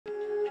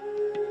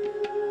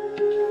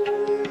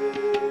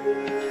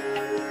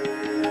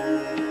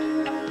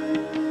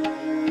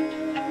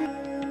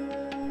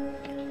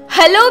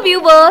Hello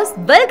viewers,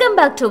 welcome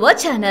back to our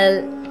channel.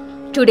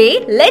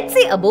 Today, let's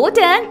see about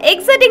an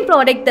exciting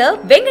product, the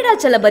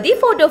Venkatachalapathy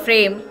photo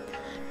frame.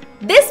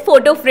 This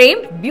photo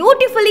frame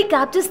beautifully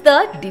captures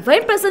the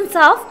divine presence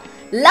of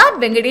Lord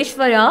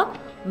Venkateshwara,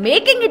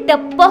 making it a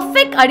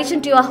perfect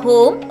addition to your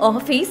home,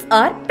 office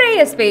or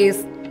prayer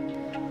space.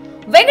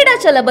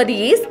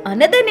 Venkatachalapathy is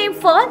another name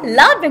for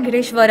Lord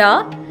Venkateshwara,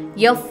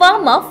 a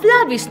form of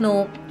Lord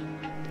Vishnu.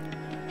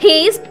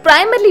 He is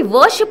primarily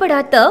worshipped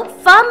at the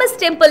famous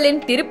temple in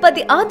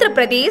Tirupati, Andhra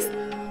Pradesh,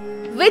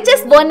 which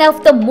is one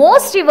of the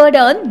most revered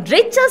and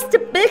richest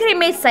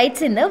pilgrimage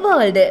sites in the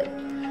world.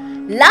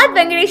 Lord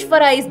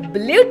Venkateshwara is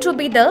believed to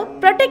be the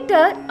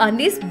protector and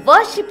is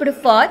worshipped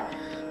for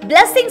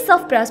blessings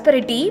of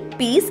prosperity,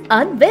 peace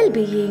and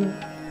well-being.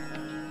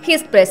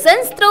 His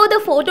presence through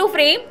the photo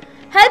frame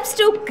helps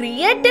to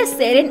create a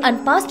serene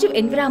and positive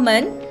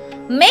environment,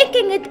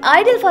 making it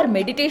ideal for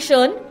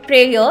meditation,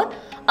 prayer,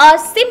 or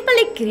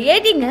simply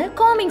creating a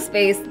calming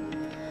space.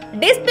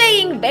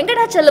 Displaying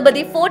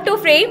Venkatachalapathy photo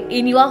frame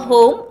in your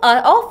home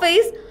or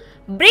office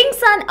brings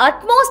an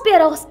atmosphere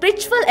of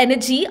spiritual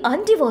energy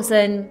and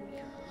devotion.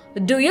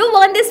 Do you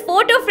want this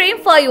photo frame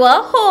for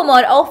your home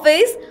or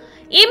office?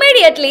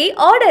 Immediately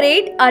order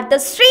it at the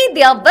Sri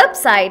Diya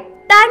website.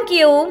 Thank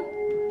you.